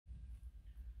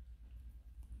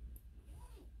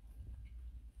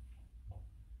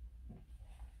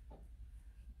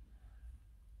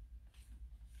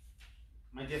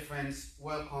My dear friends,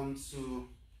 welcome to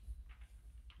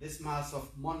this Mass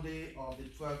of Monday of the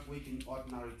 12th week in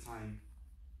Ordinary Time.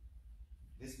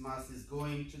 This Mass is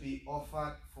going to be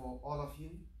offered for all of you,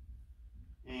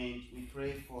 and we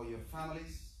pray for your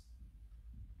families,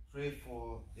 pray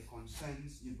for the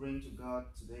concerns you bring to God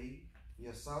today, for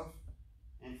yourself,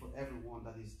 and for everyone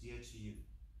that is dear to you.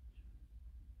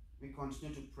 We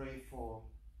continue to pray for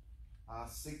our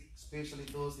sick, especially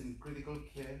those in critical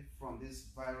care from this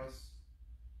virus,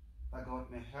 that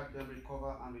God may help them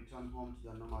recover and return home to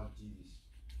their normal duties.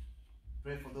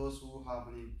 Pray for those who have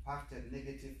been impacted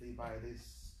negatively by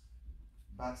this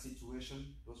bad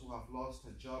situation, those who have lost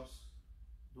their jobs,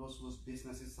 those whose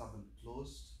businesses have been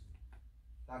closed,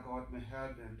 that God may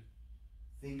help them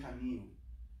think anew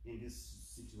in this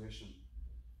situation.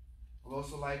 I would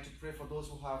also like to pray for those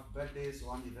who have birthdays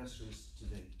or anniversaries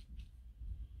today.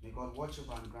 May God watch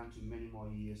over and grant you many more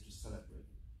years to celebrate.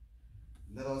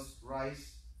 Let us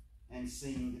rise and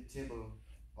sing the table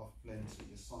of plenty,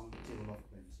 the song Table of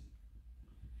Plenty.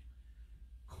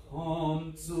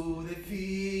 Come to the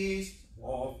feast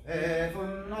of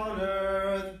heaven on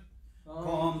earth,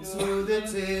 come to the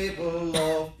table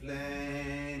of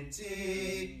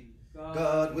plenty.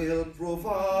 God will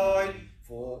provide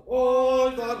for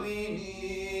all that we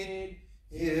need,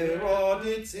 here on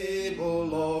the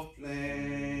table of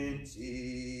plenty.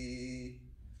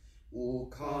 Oh,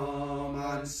 come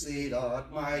and sit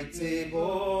at my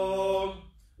table,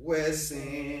 where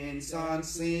saints and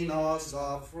sinners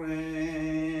are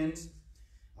friends.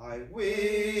 I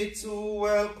wait to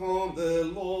welcome the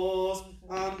lost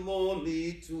and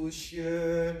lonely, to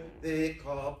share the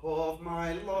cup of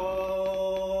my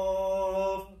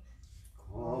love.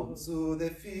 Come to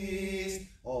the feast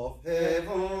of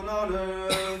heaven on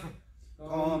earth,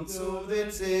 come to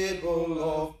the table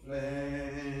of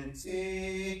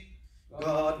plenty.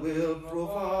 God will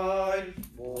provide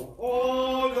for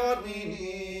all that we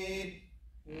need,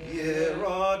 here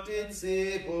at the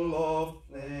table of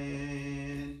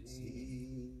plenty.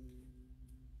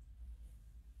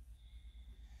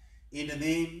 In the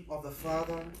name of the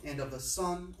Father, and of the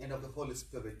Son, and of the Holy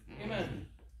Spirit. Amen.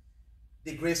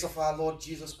 The grace of our Lord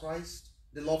Jesus Christ,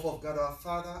 the love of God our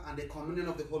Father, and the communion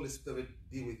of the Holy Spirit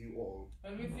be with you all.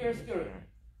 And with your spirit.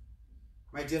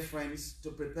 My dear friends,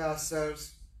 to prepare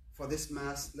ourselves for this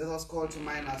Mass, let us call to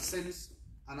mind our sins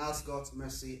and ask God's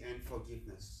mercy and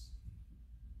forgiveness.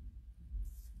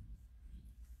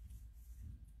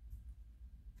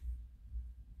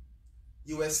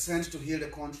 You were sent to heal the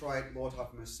contrite. Lord,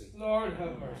 have mercy. Lord,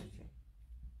 have mercy.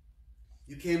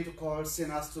 You came to call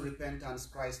sinners to repentance.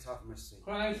 Christ, have mercy.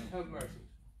 Christ, have mercy.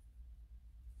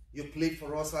 You plead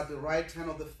for us at the right hand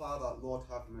of the Father. Lord,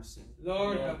 have mercy.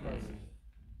 Lord, have mercy.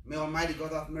 May Almighty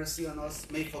God have mercy on us.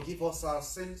 May He forgive us our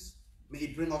sins. May He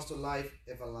bring us to life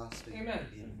everlasting. Amen.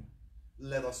 Amen.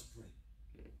 Let us pray.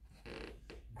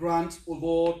 Grant, O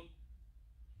Lord,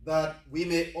 that we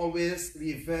may always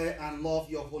revere and love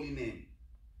your holy name.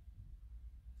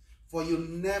 For you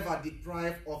never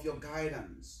deprive of your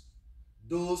guidance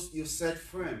those you set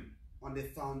firm on the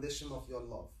foundation of your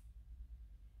love.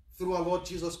 Through our Lord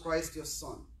Jesus Christ, your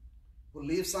Son, who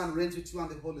lives and reigns with you and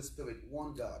the Holy Spirit,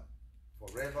 one God,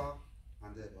 forever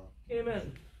and ever.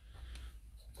 Amen.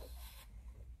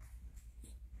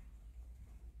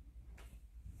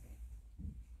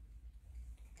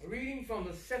 A reading from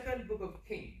the second book of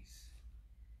Kings.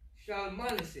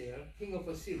 Shalmaneser, king of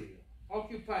Assyria,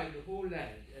 occupied the whole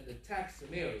land and attacked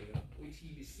Samaria, which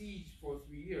he besieged for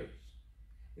 3 years.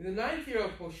 In the 9th year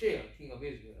of Hoshea, king of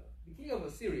Israel, the king of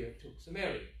Assyria took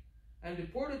Samaria and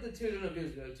deported the children of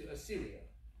Israel to Assyria,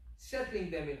 settling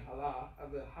them in Halah,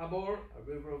 and the Habor, a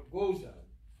river of Gozan,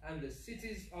 and the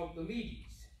cities of the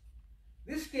Medes.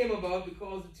 This came about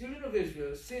because the children of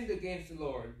Israel sinned against the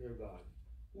Lord their God,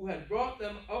 who had brought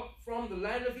them up from the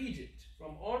land of Egypt,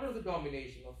 from under the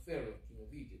domination of Pharaoh, king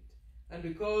of Egypt, and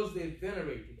because they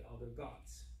venerated other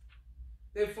gods.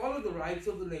 They followed the rites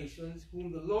of the nations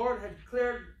whom the Lord had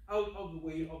cleared out of the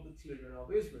way of the children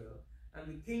of Israel, and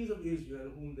the kings of Israel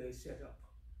whom they set up.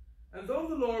 And though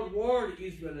the Lord warned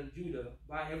Israel and Judah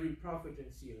by every prophet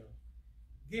and seer,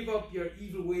 give up your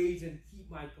evil ways and keep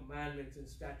my commandments and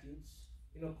statutes,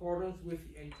 in accordance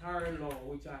with the entire law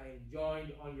which I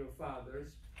enjoined on your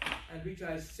fathers, and which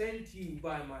I sent you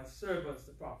by my servants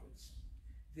the prophets,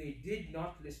 they did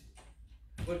not listen,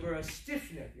 but were as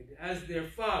stiff-necked as their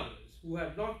fathers, who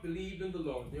had not believed in the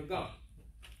Lord their God.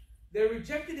 They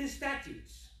rejected his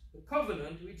statutes, the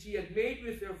covenant which he had made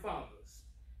with their fathers,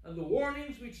 and the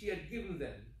warnings which he had given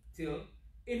them, till,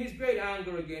 in his great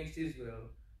anger against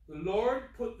Israel, the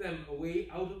Lord put them away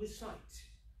out of his sight.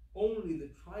 Only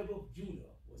the tribe of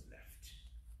Judah was left.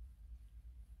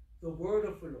 The word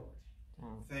of the Lord.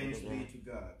 Thanks be to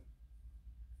God.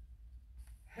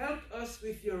 Help us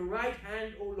with your right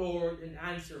hand, O Lord, and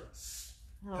answer us.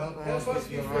 Help Help us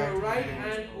with your right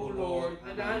hand, O Lord,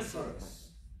 and answer us.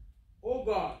 O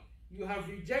God, you have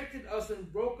rejected us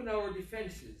and broken our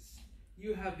defenses.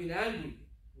 You have been angry.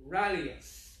 Rally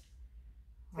us.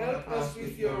 Help us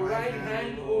with your right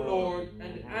hand, O Lord,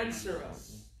 and answer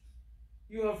us.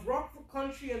 You have rocked the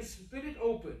country and split it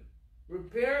open.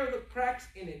 Repair the cracks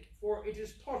in it, for it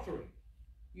is tottering.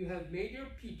 You have made your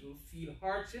people feel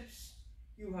hardships.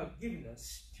 You have given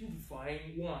us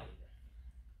stupefying wine.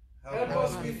 Help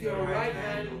us with your right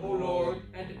hand, O Lord,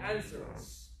 and answer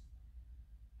us.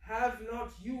 Have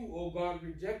not you, O God,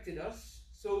 rejected us,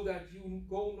 so that you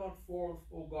go not forth,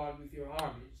 O God, with your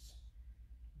armies?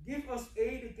 Give us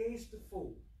aid against the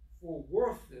foe, for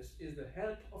worthless is the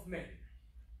help of men.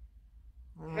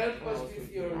 Help us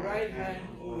with your right hand,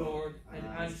 O Lord, and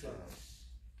answer us.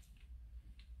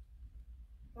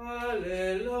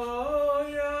 Alleluia,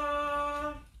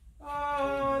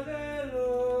 alleluia,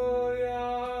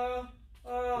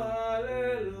 alleluia,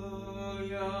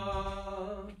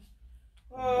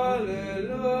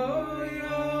 alleluia,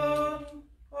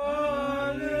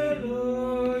 alleluia,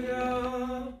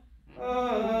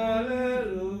 alleluia.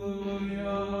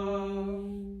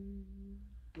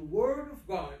 The word of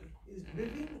God is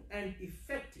living and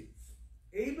effective,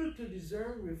 able to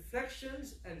discern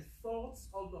reflections and thoughts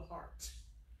of the heart.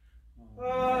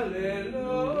 Alleluia,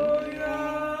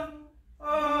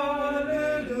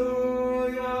 alleluia,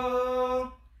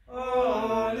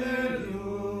 alleluia.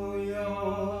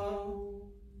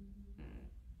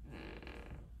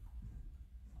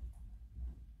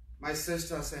 My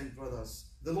sisters and brothers,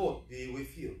 the Lord be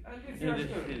with you. And with your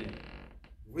spirit.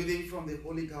 Reading from the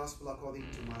Holy Gospel according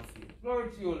to Matthew.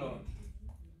 Glory to you, Lord.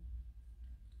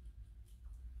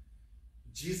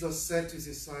 Jesus said to his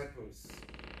disciples,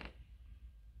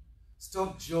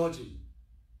 "Stop judging,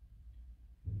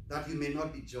 that you may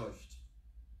not be judged.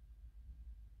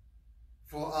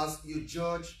 For as you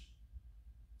judge,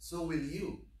 so will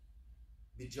you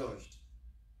be judged.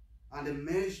 And the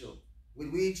measure with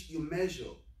which you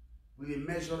measure will be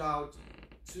measured out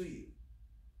to you.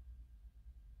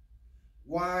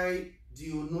 Why do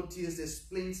you notice a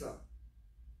splinter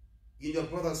in your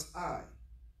brother's eye,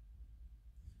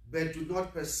 but do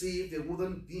not perceive the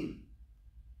wooden beam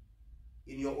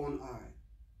in your own eye?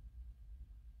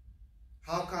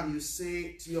 How can you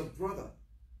say to your brother,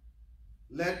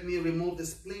 'Let me remove the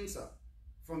splinter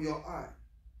from your eye,'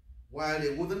 while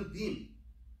the wooden beam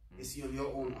is in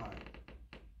your own eye?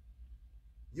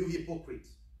 You hypocrite!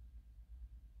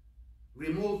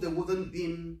 Remove the wooden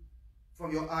beam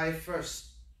from your eye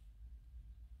first.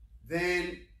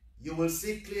 Then you will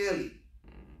see clearly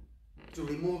to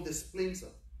remove the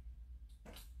splinter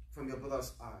from your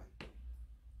brother's eye."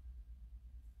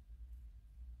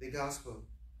 The Gospel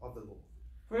of the Lord.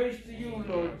 Praise to you,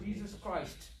 Lord Jesus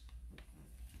Christ.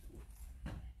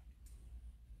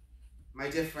 My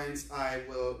dear friends, I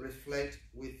will reflect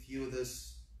with you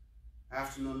this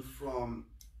afternoon from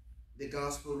the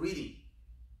Gospel reading.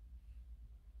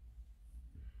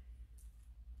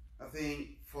 I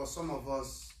think for some of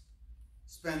us,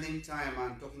 spending time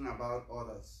and talking about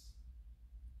others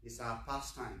is our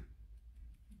pastime.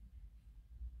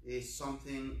 It's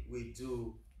something we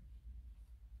do,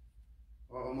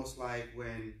 or almost like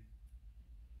when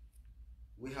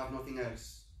we have nothing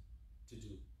else to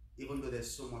do, even though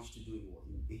there's so much to do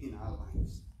in our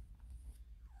lives.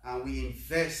 And we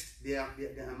invest the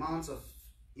amounts of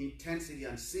intensity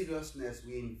and seriousness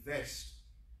we invest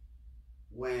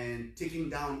when taking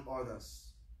down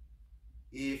others.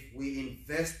 If we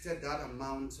invested that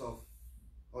amount of,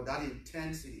 or that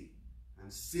intensity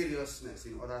and seriousness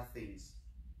in other things,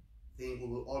 I think we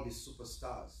will all be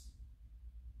superstars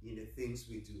in the things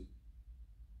we do.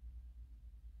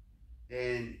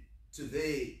 And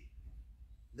today,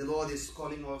 the Lord is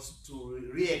calling us to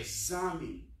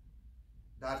re-examine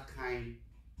that kind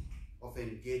of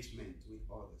engagement with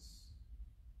others.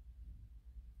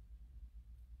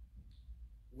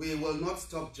 We will not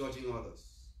stop judging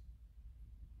others.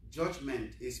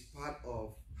 Judgment is part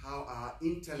of how our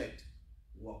intellect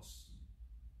works.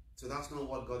 So that's not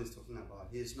what God is talking about.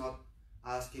 He is not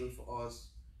asking for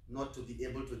us not to be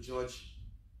able to judge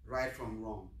right from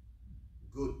wrong,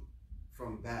 good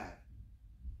from bad,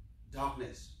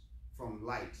 darkness from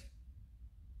light,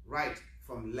 right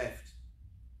from left,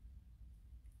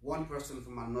 one person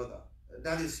from another.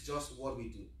 That is just what we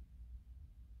do.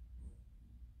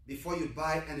 Before you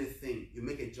buy anything, you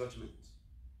make a judgment.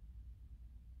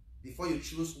 Before you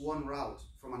choose one route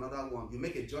from another one, you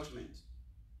make a judgment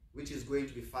which is going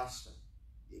to be faster.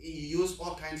 You use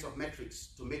all kinds of metrics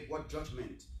to make what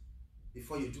judgment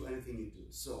before you do anything you do.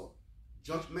 So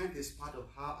judgment is part of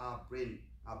how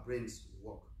our brains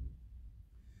work.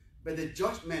 But the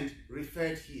judgment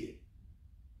referred here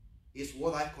is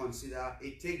what I consider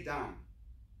a takedown.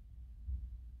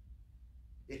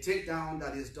 A takedown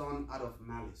that is done out of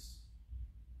malice.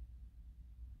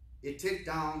 A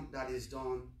takedown that is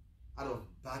done out of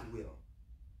bad will.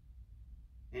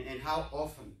 And how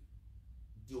often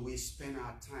do we spend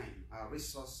our time, our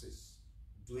resources,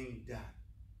 doing that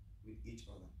with each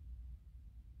other?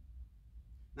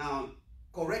 Now,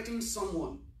 correcting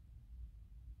someone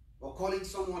or calling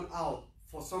someone out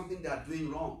for something they are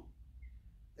doing wrong,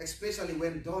 especially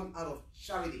when done out of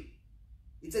charity,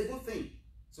 it's a good thing.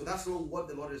 So that's not what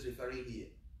the Lord is referring here.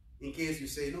 In case you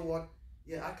say, you know what,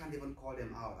 yeah, I can't even call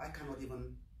them out. I cannot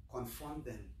even confront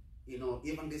them. You know,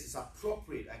 even this is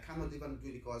appropriate. I cannot even do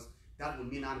it because that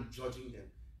would mean I'm judging them.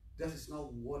 That is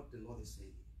not what the Lord is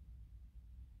saying.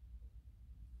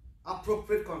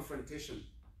 Appropriate confrontation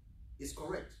is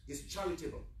correct. It's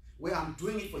charitable. Where I'm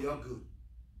doing it for your good.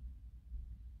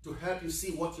 To help you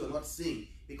see what you're not seeing.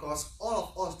 Because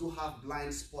all of us do have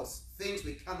blind spots. Things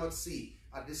we cannot see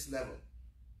at this level.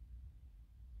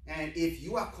 And if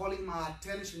you are calling my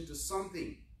attention to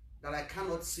something that I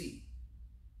cannot see,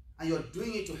 and you're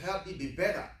doing it to help me be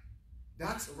better,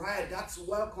 that's right, that's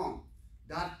welcome.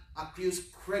 That accrues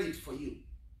credit for you.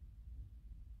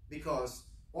 Because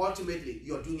ultimately,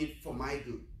 you're doing it for my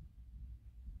good.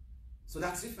 So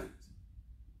that's different.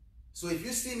 So if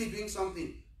you see me doing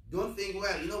something, don't think,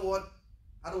 well, you know what,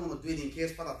 I don't want to do it in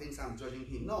case Father thinks I'm judging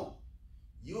him. No.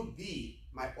 You be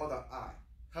my other eye,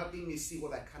 helping me see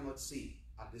what I cannot see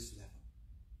at this level.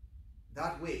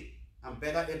 That way, I'm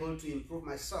better able to improve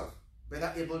myself,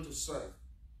 better able to serve.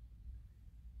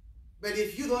 But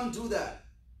if you don't do that,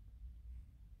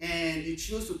 and you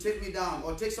choose to take me down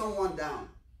or take someone down,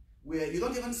 where you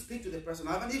don't even speak to the person,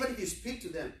 and even if you speak to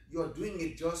them, you're doing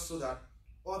it just so that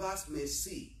others may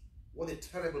see what a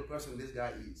terrible person this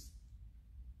guy is.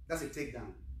 That's a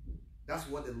takedown. That's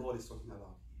what the Lord is talking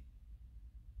about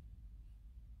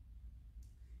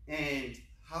here. And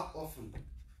how often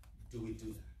do we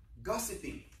do that?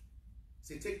 Gossiping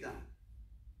is a takedown.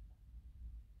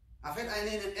 I've had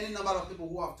any number of people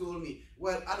who have told me,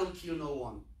 well, I don't kill no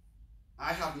one.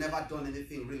 I have never done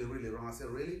anything really, really wrong. I said,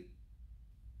 really?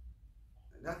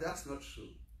 That's not true.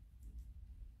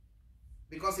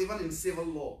 Because even in civil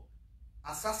law,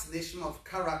 assassination of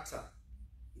character,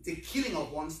 it's a killing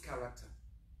of one's character.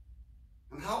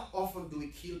 And how often do we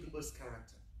kill people's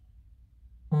character?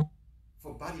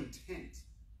 For bad intent.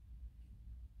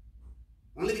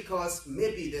 Only because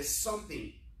maybe there's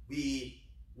something we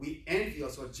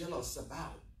envious or jealous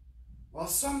about. Or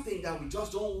something that we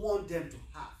just don't want them to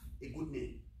have a good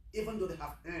name, even though they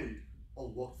have earned or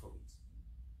worked for it.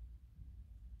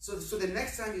 So the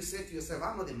next time you say to yourself,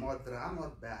 I'm not a murderer, I'm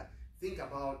not bad, think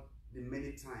about the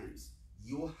many times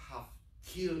you have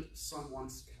killed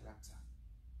someone's character.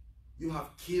 You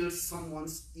have killed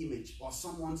someone's image or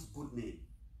someone's good name.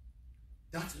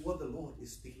 That's what the Lord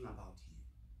is speaking about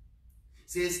here.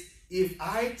 It says, if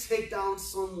I take down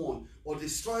someone or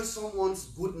destroy someone's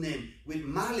good name with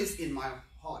malice in my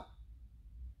heart,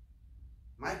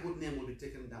 my good name will be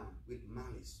taken down with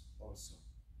malice also.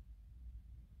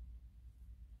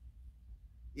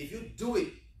 If you do it,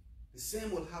 the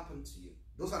same will happen to you.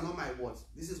 Those are not my words.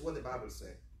 This is what the Bible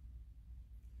says.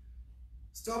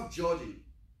 Stop judging.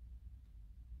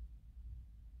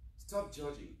 Stop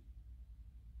judging,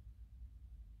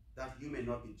 that you may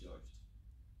not be judged.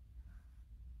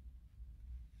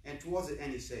 And towards the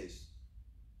end, he says,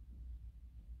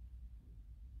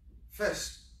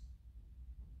 first,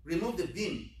 remove the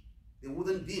beam, the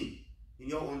wooden beam in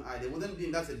your own eye. The wooden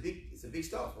beam, it's a big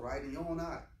stuff, right, in your own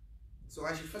eye. So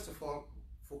I should first of all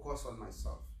focus on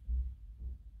myself.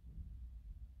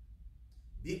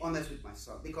 Be honest with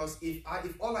myself. Because if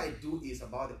all I do is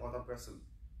about the other person,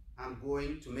 I'm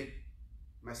going to make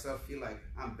myself feel like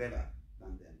I'm better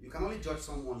than them. You can only judge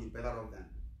someone you're better off than.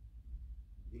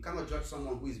 You cannot judge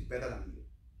someone who is better than you.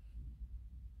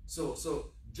 So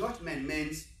judgment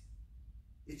means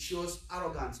it shows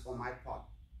arrogance on my part.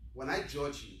 When I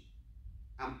judge you,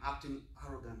 I'm acting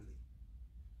arrogantly,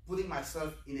 putting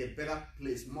myself in a better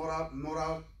place,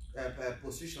 moral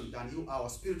position than you are, or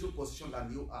spiritual position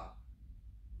than you are,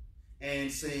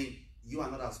 and saying you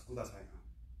are not as good as I am.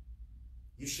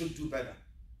 You should do better.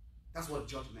 That's what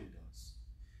judgment does.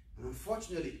 And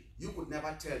unfortunately, you could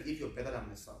never tell if you're better than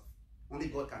myself. Only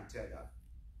God can tell that.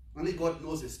 Only God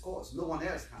knows the scores. No one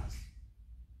else has.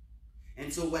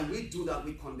 And so when we do that,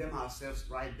 we condemn ourselves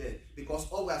right there. Because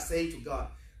all we are saying to God,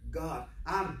 God,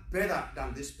 I'm better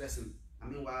than this person.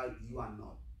 And meanwhile, you are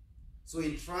not. So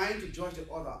in trying to judge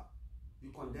the other, you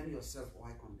condemn yourself or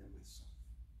I condemn myself.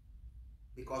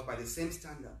 Because by the same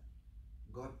standard,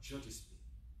 God judges me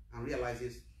and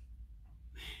realizes,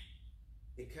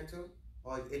 a kettle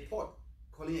or a pot,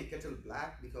 calling a kettle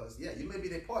black because, yeah, you may be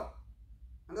the pot.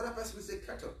 Another person is a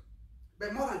kettle.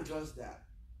 But more than just that,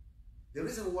 the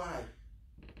reason why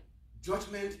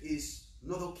judgment is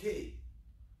not okay,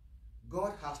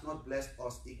 God has not blessed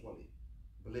us equally.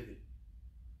 Believe it.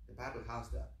 The Bible has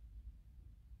that.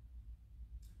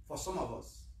 For some of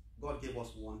us, God gave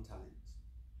us 1 talent.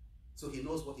 So he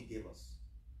knows what he gave us.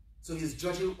 So he's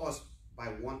judging us by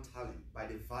 1 talent, by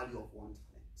the value of 1 talent.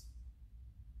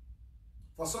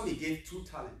 For some, he gave 2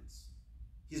 talents.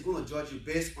 He's going to judge you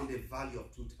based on the value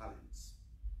of 2 talents.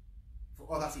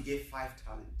 For others, he gave 5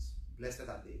 talents. Blessed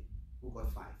are they who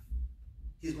got 5.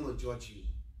 He's going to judge you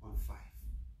on 5.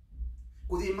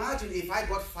 Could you imagine if I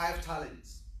got 5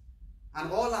 talents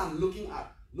and all I'm looking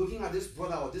at this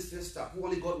brother or this sister who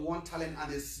only got 1 talent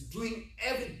and is doing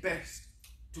every best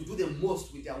to do the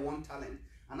most with their 1 talent,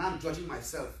 and I'm judging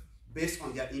myself based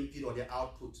on their input or their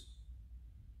output?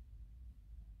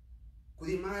 Could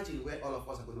you imagine where all of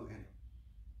us are going to end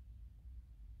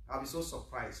up? I'll be so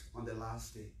surprised on the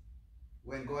last day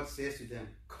when God says to them,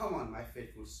 come on, my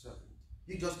faithful servant.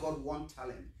 You just got 1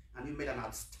 talent and you made an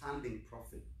outstanding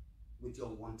profit with your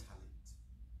 1 talent.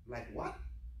 Like, what?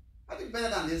 Are you better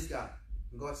than this guy?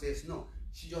 And God says, no,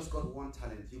 she just got 1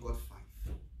 talent, you got 5.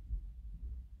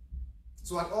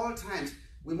 So at all times,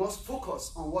 we must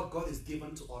focus on what God has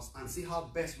given to us and see how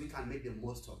best we can make the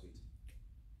most of it.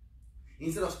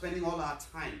 Instead of spending all our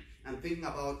time and thinking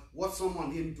about what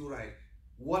someone didn't do right,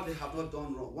 what they have not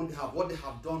done wrong, what they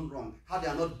have done wrong, how they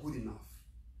are not good enough.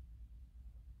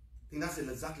 I think that's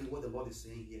exactly what the Lord is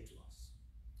saying here to us.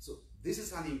 So this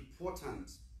is an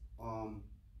important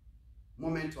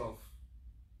moment of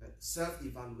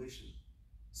self-evaluation,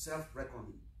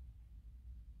 self-reckoning,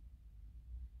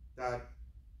 that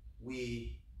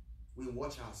we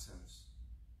watch ourselves.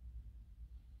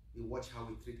 We watch how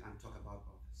we treat and talk about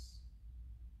others.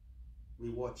 We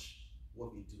watch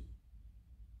what we do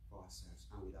for ourselves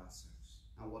and with ourselves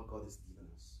and what God has given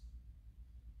us.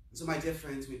 And so, my dear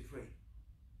friends, we pray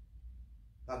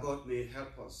that God may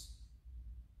help us.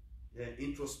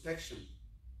 Introspection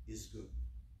is good,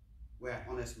 where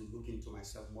I honestly look into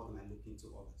myself more than I look into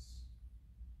others.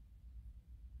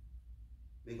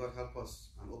 May God help us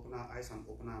and open our eyes and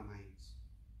open our minds,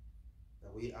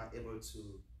 that we are able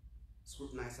to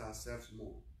scrutinize ourselves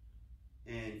more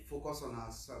and focus on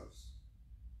ourselves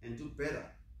and do better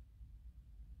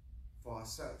for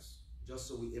ourselves, just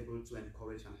so we're able to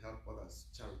encourage and help others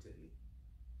charitably.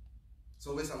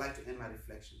 So always I like to end my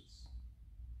reflections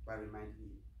by reminding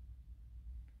you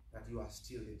that you are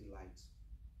still the delight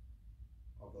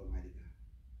of the Almighty God.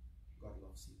 God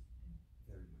loves you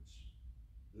very much.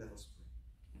 Let us pray.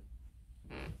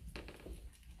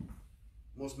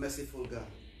 Most merciful God,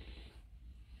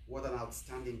 what an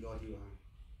outstanding God you are.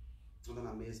 What an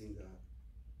amazing God.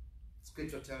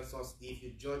 Scripture tells us, if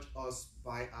you judge us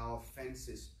by our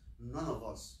offenses, none of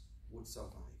us would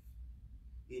survive.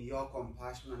 In your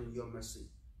compassion and in your mercy,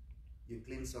 you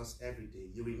cleanse us every day.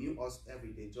 You renew us every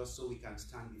day just so we can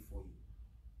stand before you.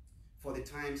 For the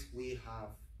times we have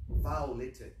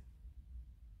violated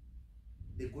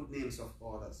the good names of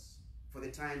others, for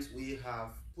the times we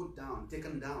have put down,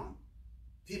 taken down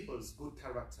people's good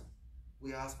character,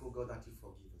 we ask, oh God, that you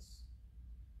forgive us.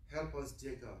 Help us,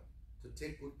 dear God, to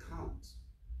take good count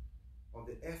of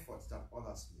the efforts that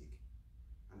others make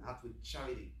and act with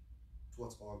charity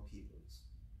towards all peoples.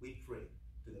 We pray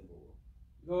to the Lord.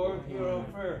 Lord, hear our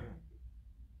prayer.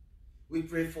 We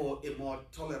pray for a more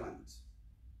tolerant,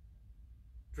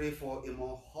 pray for a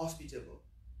more hospitable,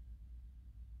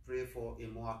 pray for a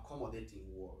more accommodating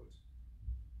world.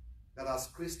 That as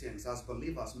Christians, as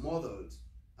believers, modeled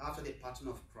after the pattern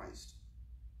of Christ,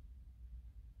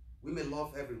 we may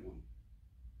love everyone.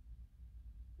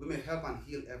 We may help and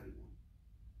heal everyone.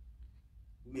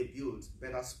 We may build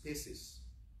better spaces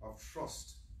of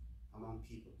trust among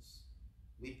peoples.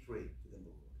 We pray to the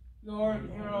Lord.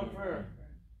 Lord, hear our prayer.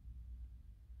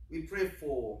 We pray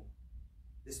for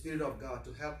the Spirit of God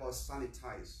to help us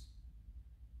sanitize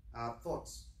our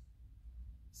thoughts,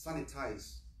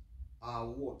 sanitize our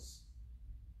words,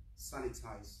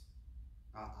 sanitize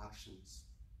our actions,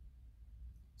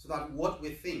 so that what we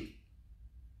think,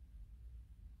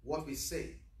 what we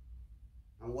say,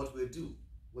 and what we do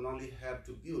will only help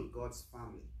to build God's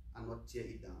family and not tear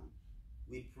it down.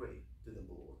 We pray to the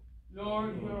Lord.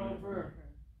 Lord, hear our prayer.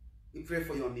 We pray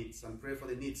for your needs and pray for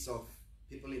the needs of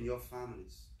people in your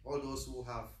families, all those who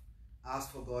have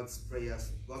ask for God's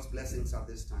prayers, God's blessings at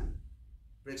this time.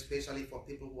 Pray especially for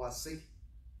people who are sick.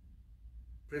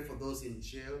 Pray for those in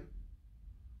jail.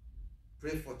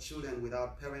 Pray for children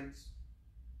without parents.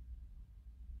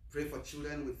 Pray for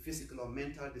children with physical or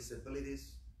mental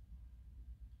disabilities.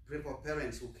 Pray for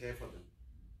parents who care for them,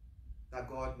 that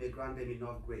God may grant them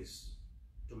enough grace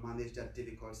to manage their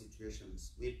difficult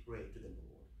situations. We pray to the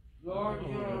Lord. Lord,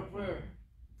 hear our prayer.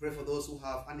 Pray for those who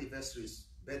have anniversaries,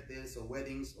 birthdays or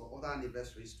weddings or other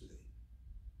anniversaries today,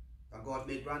 that God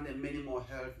may grant them many more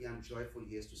healthy and joyful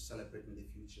years to celebrate in the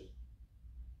future.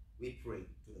 We pray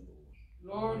to the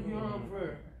Lord. Lord, hear our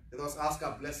prayer. Let us ask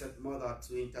our Blessed Mother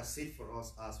to intercede for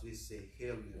us as we say,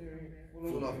 Hail Mary,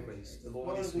 full of grace, the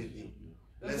Lord is with thee.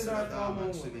 Blessed art thou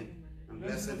amongst women, and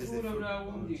blessed is the fruit of thy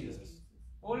womb, Jesus.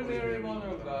 Holy Mary, Mother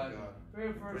of God,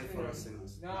 pray Pray for us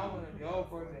sinners, now and at the hour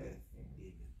of our death.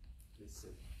 Amen. Please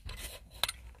sit.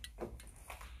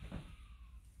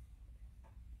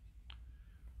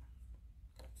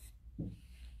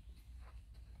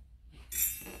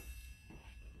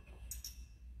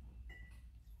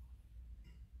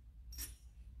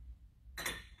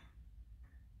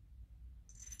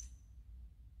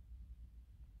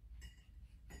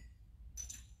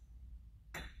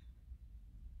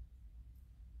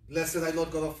 Blessed thy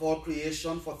Lord God of all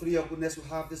creation, for through your goodness we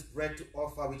have this bread to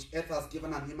offer, which earth has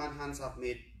given and human hands have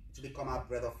made to become our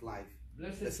bread of life.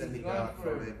 Blessed be God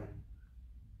forever.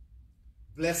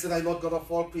 Blessed thy Lord God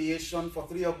of all creation, for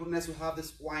through your goodness we have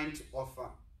this wine to offer.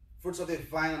 Fruits of the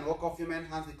vine and work of human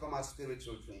hands become our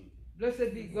spiritual drink.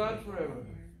 Blessed be God forever.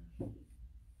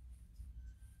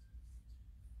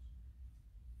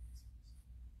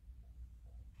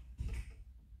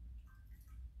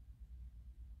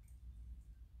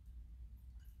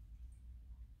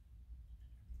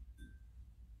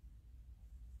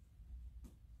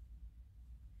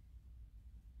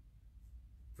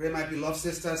 Pray, my beloved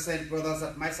sisters and brothers,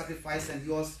 that my sacrifice and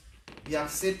yours be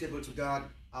acceptable to God,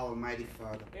 our Almighty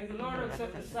Father. May the Lord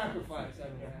accept the sacrifice at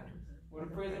your hands, for the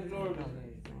praise and glory of his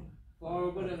name, for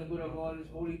our good and the good of all his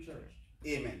holy church.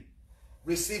 Amen.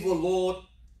 Receive, O Lord,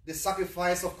 the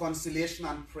sacrifice of conciliation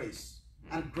and praise,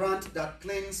 and grant that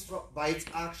cleansed by its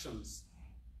actions,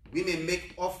 we may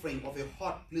make offering of a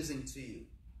heart pleasing to you.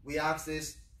 We ask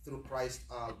this through Christ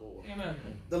our Lord. Amen.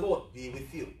 The Lord be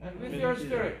with you. And with your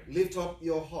spirit. Lift up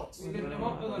your hearts. We lift them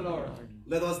up to the Lord.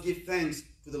 Let us give thanks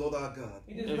to the Lord our God.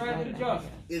 It is right and just.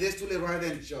 It is truly right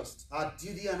and just, our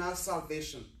duty and our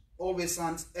salvation, always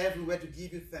and everywhere to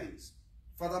give you thanks,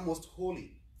 Father most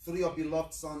holy, through your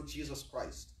beloved Son, Jesus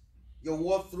Christ, your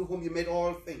word through whom you made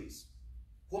all things,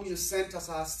 whom you sent as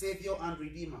our Savior and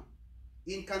Redeemer,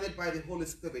 incarnate by the Holy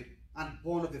Spirit and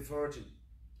born of the Virgin,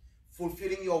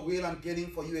 fulfilling your will and gaining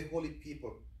for you a holy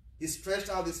people. He stretched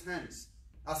out his hands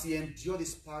as he endured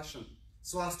his passion,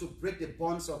 so as to break the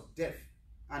bonds of death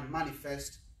and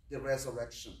manifest the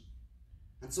resurrection.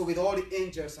 And so with all the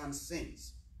angels and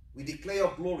saints, we declare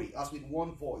your glory as with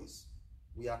one voice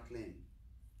we acclaim.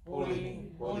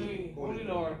 Holy, holy, holy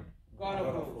Lord, God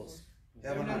of hosts.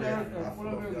 Heaven and earth are full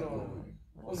of your glory.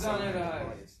 Hosanna in the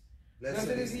highest. Blessed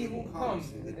is he who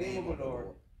comes in the name of the Lord.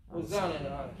 Hosanna in the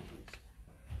highest.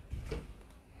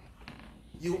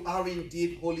 You are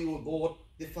indeed holy, O Lord,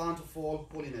 the fount of all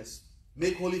holiness.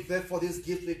 Make holy therefore this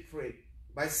gift, we pray,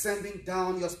 by sending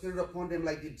down your Spirit upon them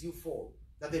like the dew fall,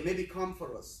 that they may become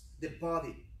for us the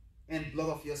body and blood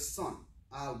of your Son,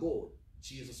 our Lord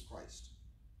Jesus Christ.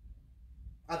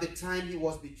 At the time he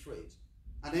was betrayed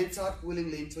and entered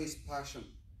willingly into his passion,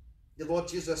 the Lord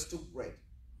Jesus took bread,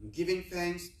 and giving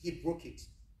thanks, he broke it,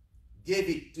 gave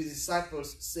it to his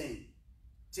disciples, saying,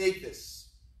 "Take this,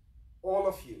 all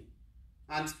of you,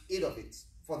 and eat of it,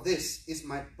 for this is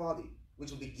my body,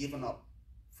 which will be given up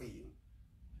for you."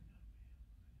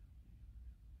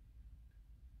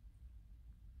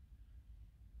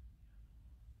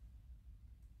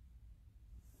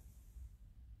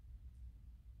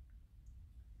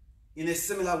 In a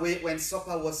similar way, when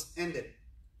supper was ended,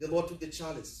 the Lord took the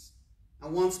chalice,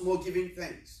 and once more giving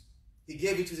thanks, he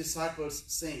gave it to his disciples,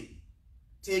 saying,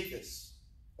 "Take this,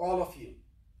 all of you,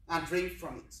 and drink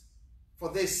from it.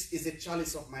 For this is the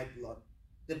chalice of my blood,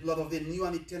 the blood of the new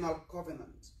and eternal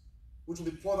covenant, which will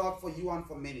be poured out for you and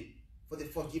for many, for the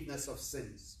forgiveness of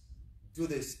sins. Do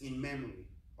this in memory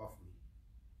of me."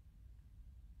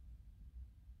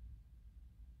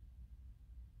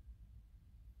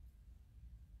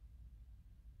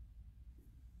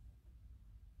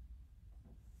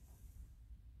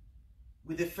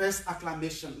 With the first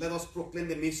acclamation, let us proclaim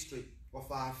the mystery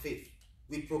of our faith.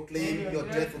 We proclaim your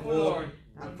death, O Lord,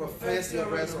 and profess your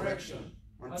resurrection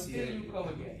until you come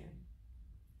again.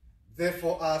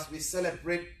 Therefore, as we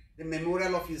celebrate the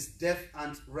memorial of his death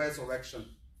and resurrection.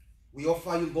 We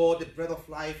offer you, Lord, the bread of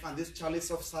life and this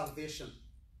chalice of salvation,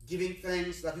 giving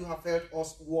thanks that you have felt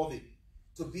us worthy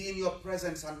to be in your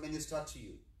presence and minister to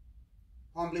you.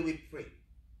 Humbly we pray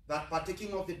that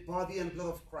partaking of the body and blood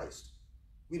of Christ,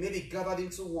 we may be gathered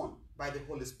into one by the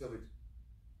Holy Spirit.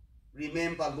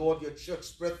 Remember, Lord, your church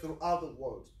spread throughout the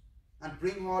world, and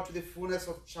bring her to the fullness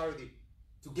of charity,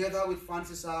 together with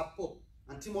Francis our Pope,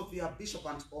 and Timothy our Bishop,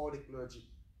 and all the clergy.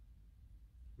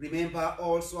 Remember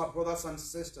also our brothers and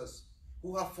sisters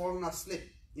who have fallen asleep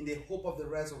in the hope of the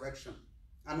resurrection,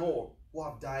 and all who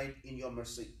have died in your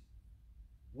mercy.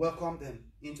 Welcome them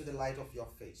into the light of your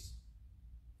face.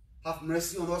 Have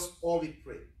mercy on us all, we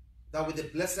pray, that with the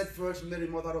Blessed Virgin Mary,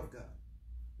 Mother of God,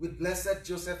 with blessed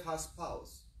Joseph, her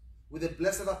spouse, with the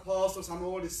blessed apostles and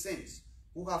all the saints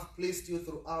who have placed you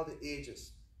throughout the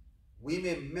ages, we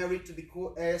may merit to be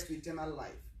co-heirs to eternal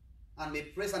life, and may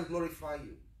praise and glorify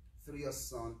you through your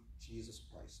Son, Jesus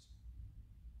Christ.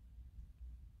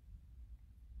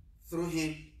 Through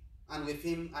him, and with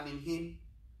him, and in him,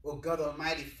 O God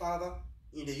Almighty Father,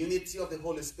 in the unity of the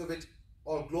Holy Spirit,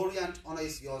 all glory and honor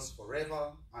is yours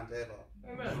forever and ever.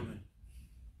 Amen.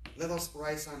 Let us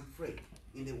rise and pray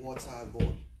in the words our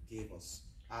Lord gave us.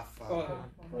 Our Father,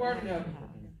 who art in heaven,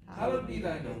 hallowed be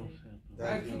thy name.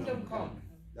 Thy kingdom come,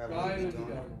 thy will be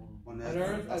done, on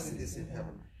earth as it is in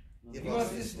heaven. Give us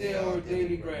this day our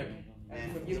daily bread,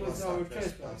 and forgive us our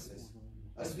trespasses,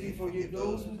 as we forgive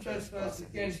those who trespass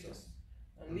against us.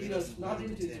 And lead us not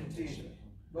into temptation,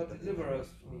 but deliver us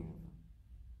from evil.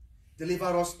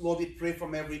 Deliver us, Lord, we pray,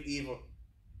 from every evil.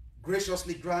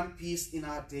 Graciously grant peace in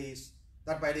our days,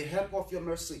 that by the help of your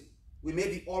mercy, we may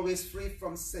be always free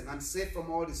from sin and safe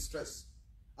from all distress,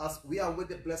 as we await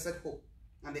the blessed hope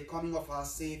and the coming of our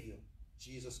Savior,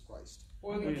 Jesus Christ.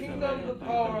 For the kingdom, the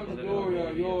power, and the glory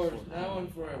are yours, now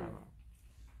and forever.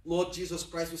 Lord Jesus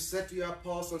Christ, who said to your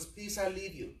apostles, peace I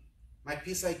leave you, my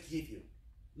peace I give you.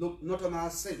 Look not on our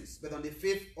sins, but on the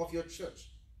faith of your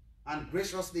church, and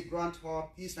graciously grant her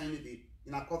peace and unity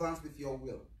in accordance with your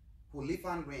will, who live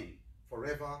and reign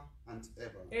forever and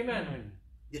ever. Amen.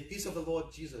 The peace of the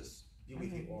Lord Jesus be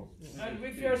with you always. And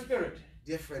with your spirit.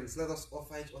 Dear friends, let us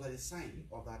offer each other the sign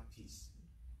of that peace.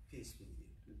 Peace be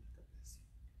with you. God bless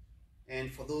you.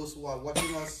 And for those who are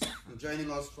watching us and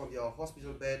joining us from your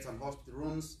hospital beds and hospital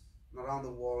rooms and around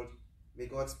the world, may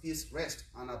God's peace rest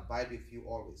and abide with you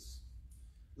always.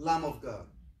 Lamb of God,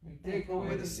 you take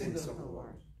away the sins of the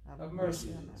world. Have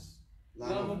mercy on us.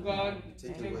 Lamb of God, you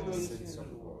take away the sins of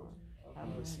the world. Have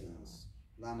mercy on us.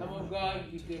 Lamb of God,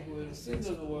 you take away the sins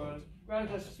of the world. Grant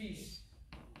us peace.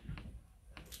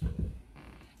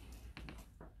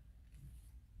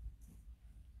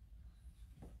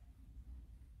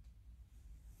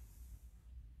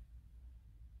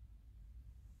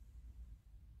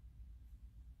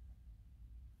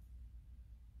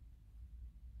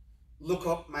 Look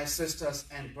up, my sisters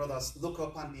and brothers, look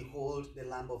up and behold the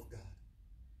Lamb of God.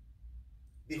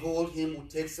 Behold him who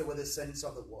takes away the sins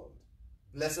of the world.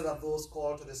 Blessed are those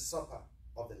called to the supper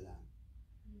of the Lamb.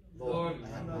 Lord,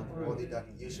 I am not worthy that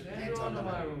you should enter under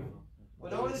my roof,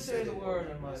 but only say the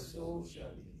word, and my soul shall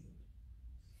be healed.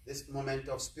 This moment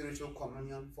of spiritual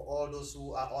communion for all those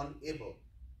who are unable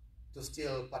to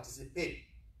still participate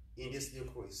in this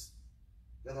Eucharist,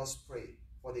 let us pray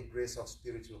for the grace of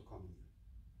spiritual communion.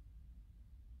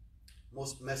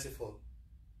 Most merciful,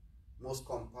 most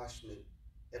compassionate,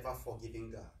 ever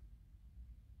forgiving God,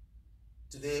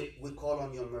 today we call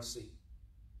on your mercy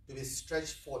to be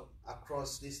stretched forth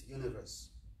across this universe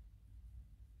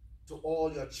to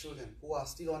all your children who are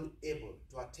still unable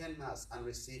to attend Mass and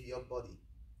receive your body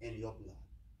and your blood.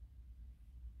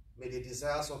 May the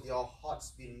desires of their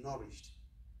hearts be nourished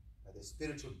by the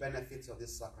spiritual benefits of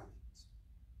this sacrament.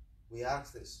 We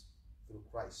ask this through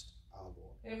Christ our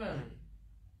Lord. Amen.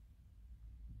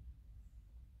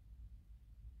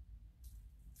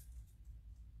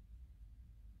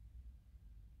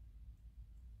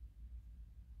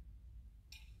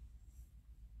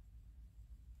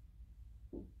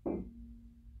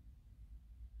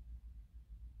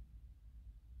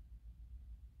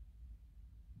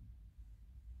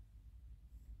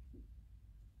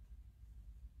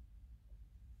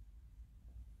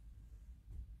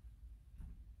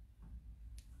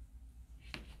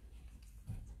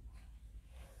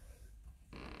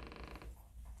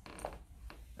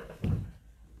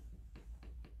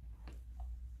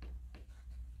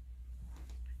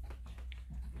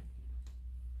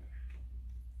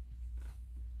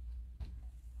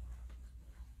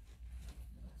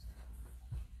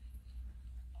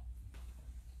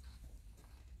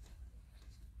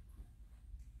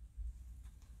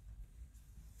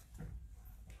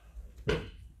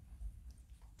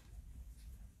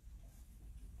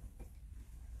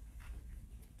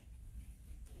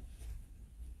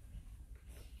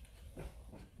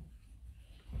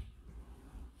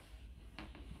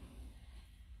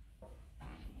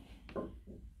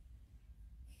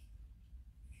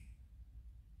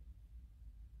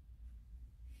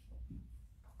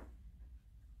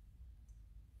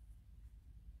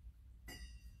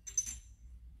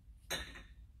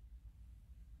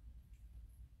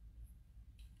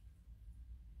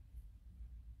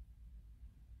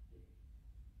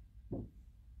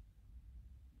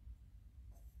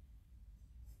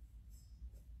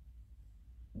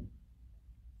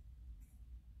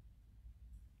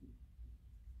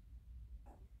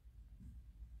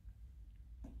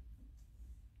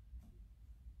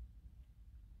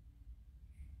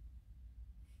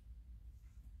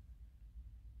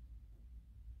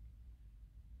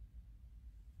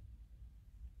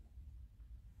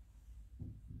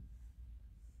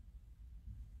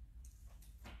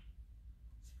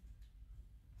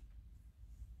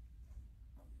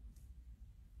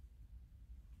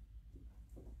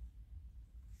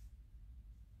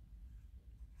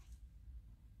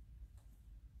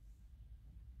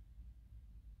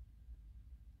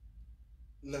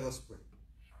 Let us pray.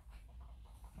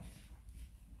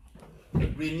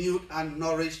 Renewed and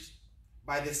nourished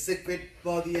by the sacred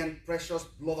body and precious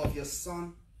blood of your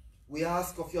Son, we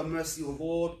ask of your mercy, O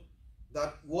Lord,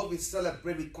 that what we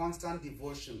celebrate with constant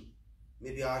devotion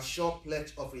may be our sure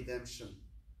pledge of redemption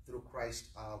through Christ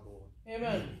our Lord.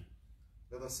 Amen.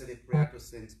 Let us say the prayer to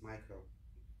Saint Michael.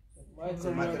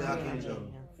 Saint Michael the Archangel,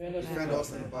 defend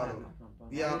us in battle.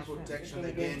 Be our protection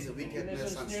against the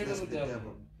wickedness and snares of the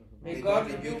devil. May God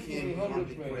rebuke him, we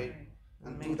humbly pray.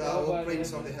 And do thou, O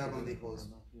Prince of the heavenly host,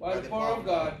 by the power of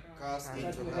God, cast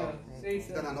into hell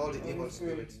Satan and all the evil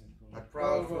spirits that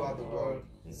prowl throughout the world,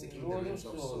 seeking the ruins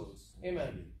of souls.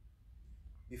 Amen.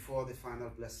 Before the final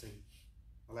blessing,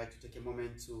 I'd like to take a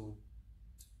moment to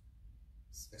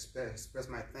express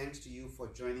my thanks to you for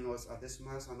joining us at this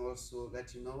Mass, and also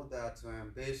let you know that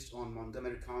based on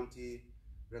Montgomery County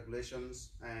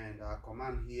regulations and our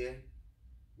command here,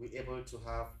 we're able to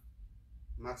have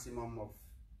maximum of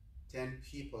 10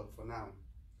 people for now.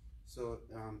 So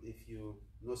if you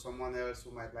know someone else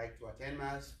who might like to attend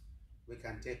Mass, we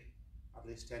can take at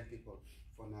least 10 people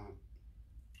for now.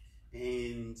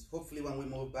 And hopefully when we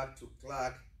move back to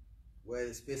Clark, where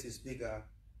the space is bigger,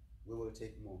 we will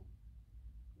take more.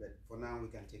 But for now, we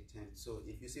can take 10. So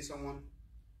if you see someone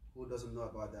who doesn't know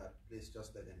about that, please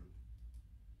just let them know.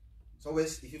 So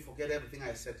always, if you forget everything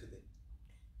I said today,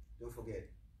 don't forget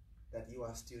that you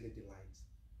are still the delight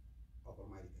of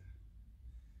Almighty God.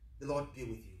 The Lord be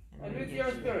with you. And with your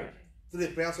spirit. Through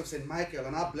the prayers of Saint Michael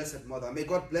and our Blessed Mother, may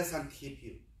God bless and keep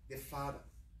you, the Father,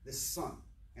 the Son,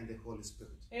 and the Holy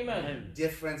Spirit. Amen. Dear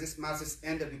friends, this Mass is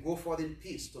ended. We go forth in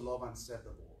peace to love and serve the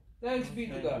Lord. Thanks be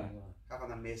to God. Have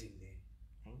an amazing day.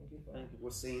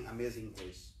 We'll sing Amazing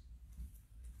Grace.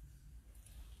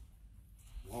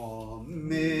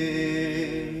 Amazing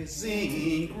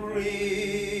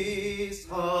grace,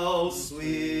 how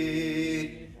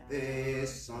sweet the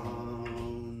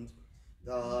sound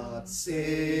that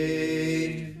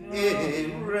saved a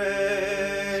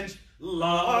wretch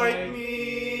like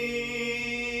me.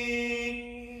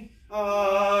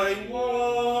 I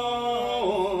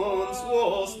once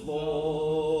was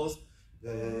lost,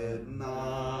 but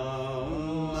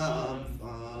now I'm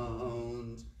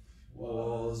found.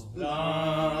 Was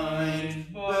blind,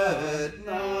 but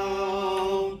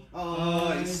now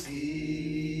I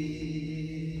see.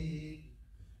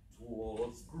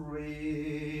 'Twas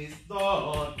grace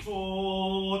that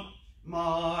taught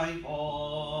my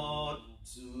heart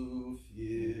to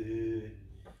fear,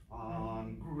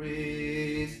 and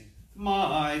grace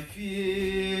my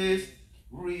fears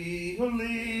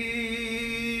relieved.